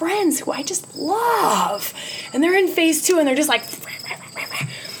 right? Or friends who I just love, and they're in phase 2 and they're just like,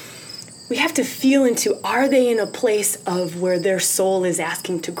 we have to feel into, are they in a place of where their soul is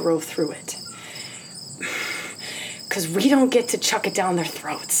asking to grow through it? Because we don't get to chuck it down their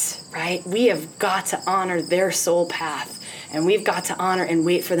throats, right? We have got to honor their soul path. And we've got to honor and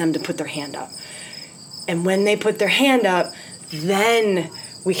wait for them to put their hand up. And when they put their hand up, then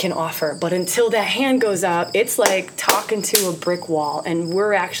we can offer. But until that hand goes up, it's like talking to a brick wall. And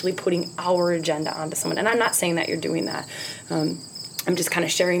we're actually putting our agenda onto someone. And I'm not saying that you're doing that. I'm just kind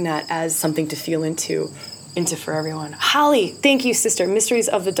of sharing that as something to feel into for everyone. Holly, thank you, sister. Mysteries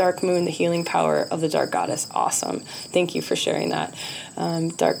of the Dark Moon, the healing power of the Dark Goddess. Awesome. Thank you for sharing that.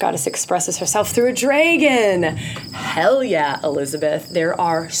 Dark Goddess expresses herself through a dragon. Hell yeah, Elizabeth. There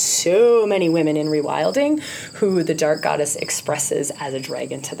are so many women in rewilding who the Dark Goddess expresses as a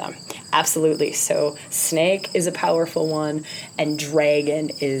dragon to them. Absolutely. So snake is a powerful one, and dragon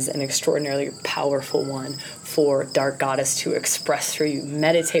is an extraordinarily powerful one for Dark Goddess to express through you.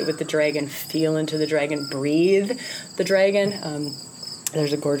 Meditate with the dragon, feel into the dragon, breathe the dragon.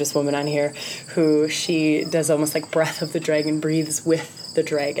 There's a gorgeous woman on here who she does almost like breath of the dragon, breathes with the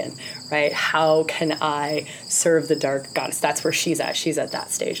dragon, right? How can I serve the Dark Goddess? That's where she's at. She's at that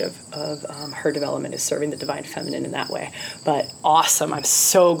stage of her development, is serving the divine feminine in that way. But awesome. I'm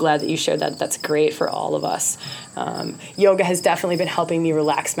so glad that you shared that. That's great for all of us. Yoga has definitely been helping me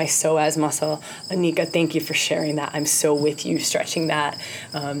relax my psoas muscle. Anika, thank you for sharing that. I'm so with you, stretching that.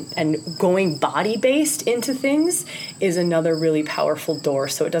 And going body-based into things is another really powerful door.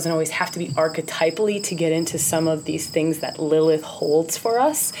 So it doesn't always have to be archetypally to get into some of these things that Lilith holds for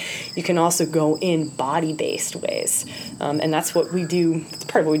us. You can also go in body-based ways. And that's what we do. It's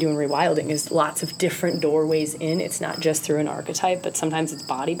part of what we do in rewilding, is lots of different doorways in. It's not just through an archetype, but sometimes it's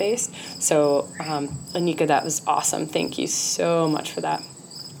body-based. So Anika, that was awesome. Thank you so much for that.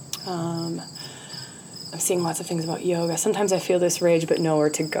 I'm seeing lots of things about yoga. Sometimes I feel this rage, but nowhere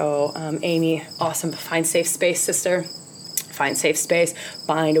to go. Amy, awesome. Find safe space, sister. Find safe space,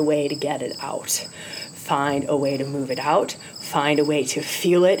 find a way to get it out. Find a way to move it out, find a way to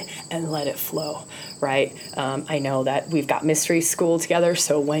feel it and let it flow, right? I know that we've got mystery school together,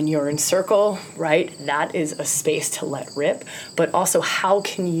 so when you're in circle, right, that is a space to let rip, but also how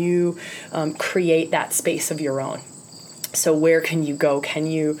can you create that space of your own? So where can you go? Can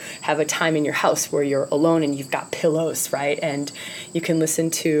you have a time in your house where you're alone and you've got pillows, right? And you can listen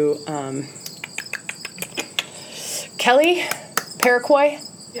to Kelly Paraquoy?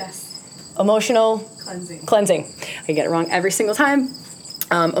 Yes. Emotional Cleansing. I get it wrong every single time.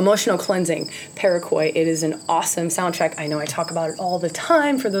 Emotional Cleansing, Paraquoy. It is an awesome soundtrack. I know I talk about it all the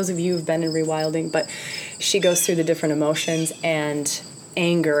time for those of you who've been in rewilding, but she goes through the different emotions, and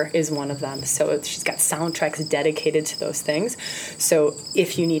anger is one of them. So she's got soundtracks dedicated to those things. So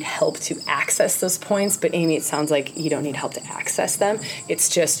if you need help to access those points, but Amy, it sounds like you don't need help to access them. It's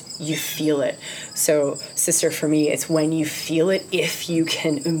just you feel it. So sister, for me, it's when you feel it, if you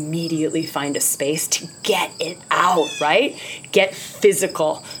can immediately find a space to get it out, right? Get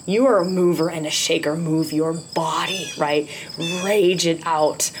physical. You are a mover and a shaker. Move your body, right? Rage it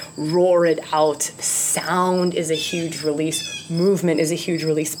out, roar it out. Sound is a huge release. Movement is a huge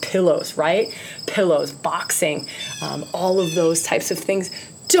release. Pillows, right? Pillows, boxing, all of those types of things.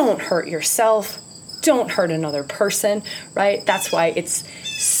 Don't hurt yourself. Don't hurt another person, right? That's why it's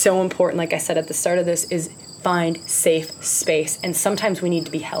so important, like I said at the start of this, is find safe space. And sometimes we need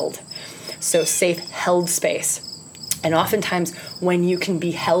to be held. So safe held space. And oftentimes when you can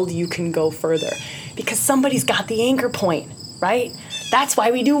be held, you can go further because somebody's got the anchor point, right? That's why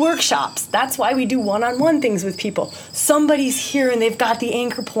we do workshops. That's why we do one-on-one things with people. Somebody's here and they've got the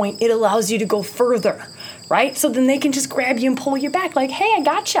anchor point. It allows you to go further, right? So then they can just grab you and pull you back like, hey, I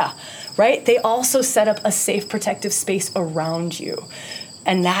gotcha, right? They also set up a safe, protective space around you.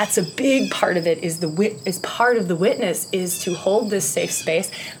 And that's a big part of it is part of the witness is to hold this safe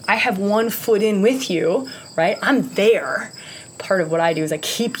space. I have one foot in with you, right? I'm there. Part of what I do is I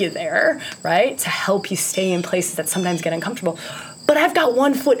keep you there, right? To help you stay in places that sometimes get uncomfortable. But I've got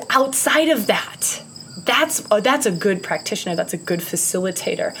one foot outside of that. That's a good practitioner. That's a good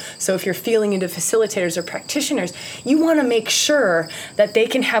facilitator. So if you're feeling into facilitators or practitioners, you want to make sure that they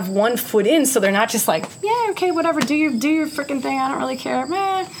can have one foot in, so they're not just like, yeah, okay, whatever, do your freaking thing. I don't really care,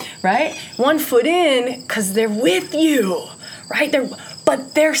 right? One foot in because they're with you, right?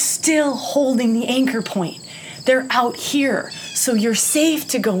 But they're still holding the anchor point. They're out here, so you're safe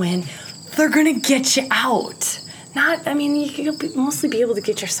to go in. They're gonna get you out. You'll mostly be able to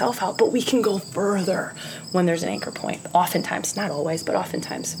get yourself out, but we can go further when there's an anchor point. Oftentimes, not always, but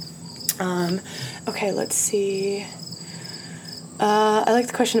oftentimes. Okay, let's see. I like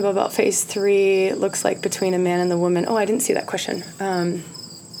the question about phase 3. It looks like between a man and the woman. Oh, I didn't see that question.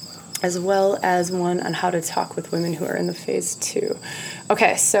 As well as one on how to talk with women who are in the phase 2.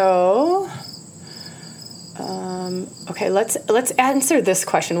 Okay, so... let's answer this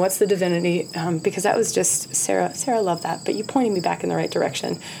question. What's the divinity? Because that was just Sarah. Sarah loved that, but you pointed me back in the right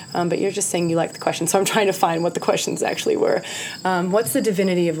direction. But you're just saying you like the question, so I'm trying to find what the questions actually were. What's the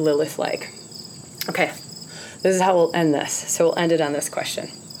divinity of Lilith like? Okay, this is how we'll end this. So we'll end it on this question.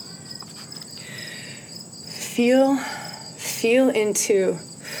 Feel into.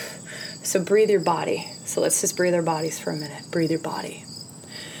 So breathe your body. So let's just breathe our bodies for a minute. Breathe your body.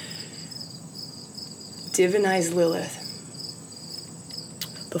 Divinize Lilith.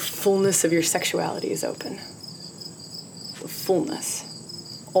 The fullness of your sexuality is open. The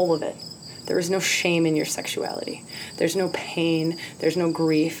fullness. All of it. There is no shame in your sexuality. There's no pain. There's no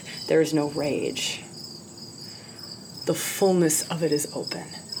grief. There is no rage. The fullness of it is open.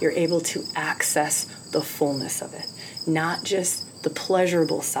 You're able to access the fullness of it. Not just the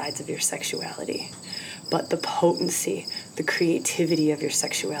pleasurable sides of your sexuality, but the potency, the creativity of your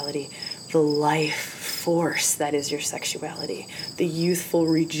sexuality, the life force that is your sexuality, the youthful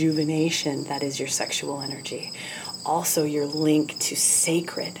rejuvenation that is your sexual energy, also your link to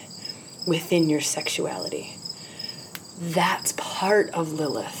sacred within your sexuality. That's part of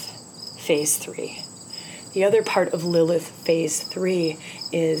Lilith, phase 3. The other part of Lilith, phase 3,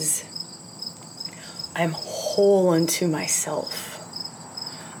 is I'm whole unto myself.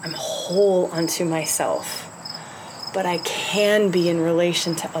 I'm whole unto myself, but I can be in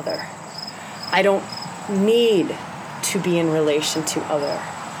relation to other. I don't need to be in relation to other,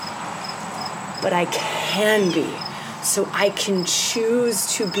 but I can be. So I can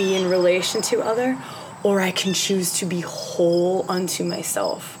choose to be in relation to other, or I can choose to be whole unto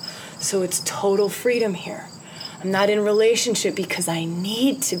myself. So it's total freedom here. I'm not in relationship because I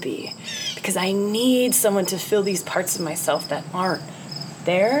need to be, because I need someone to fill these parts of myself that aren't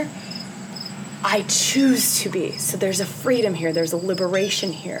there. I choose to be. So there's a freedom here. There's a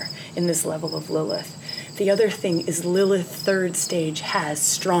liberation here in this level of Lilith. The other thing is Lilith, third stage, has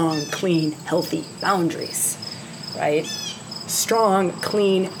strong, clean, healthy boundaries, right? Strong,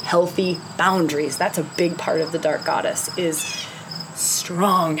 clean, healthy boundaries. That's a big part of the Dark Goddess, is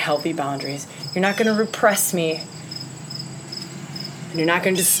strong, healthy boundaries. You're not going to repress me, and you're not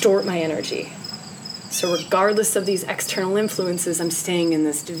going to distort my energy. So regardless of these external influences, I'm staying in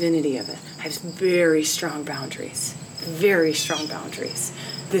this divinity of it. I have very strong boundaries. Very strong boundaries.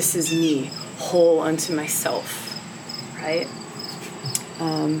 This is me, whole unto myself, right?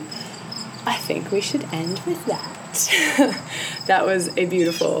 I think we should end with that. That was a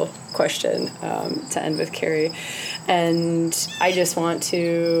beautiful question to end with, Carrie. And I just want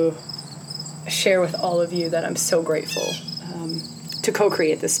to share with all of you that I'm so grateful to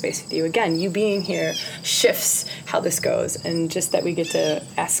co-create this space with you. Again, you being here shifts how this goes, and just that we get to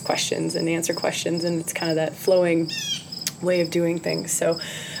ask questions and answer questions, and it's kind of that flowing way of doing things. So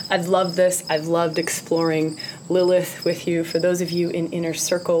I've loved this. I've loved exploring Lilith with you. For those of you in Inner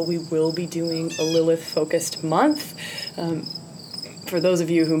Circle, we will be doing a Lilith-focused month. For those of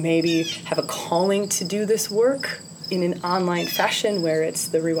you who maybe have a calling to do this work in an online fashion, where it's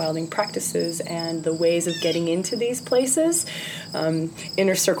the rewilding practices and the ways of getting into these places,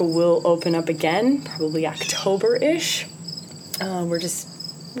 Inner Circle will open up again, probably October-ish. We're just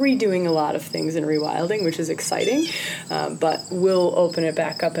redoing a lot of things in rewilding, which is exciting, but we'll open it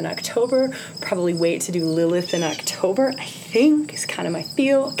back up in October. Probably wait to do Lilith in October, I think, is kind of my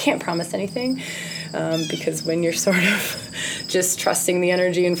feel. Can't promise anything, because when you're sort of just trusting the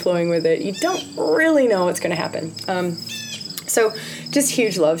energy and flowing with it, you don't really know what's going to happen. So just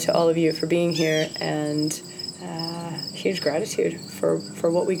huge love to all of you for being here, and huge gratitude for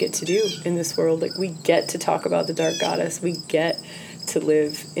what we get to do in this world. Like, we get to talk about the Dark Goddess. We get to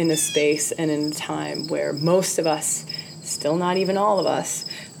live in a space and in a time where most of us, still not even all of us,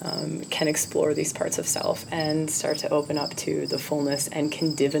 can explore these parts of self and start to open up to the fullness and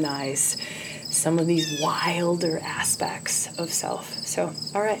can divinize some of these wilder aspects of self. So,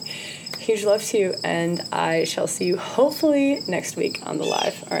 all right, huge love to you, and I shall see you hopefully next week on the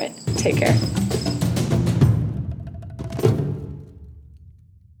live. All right, take care.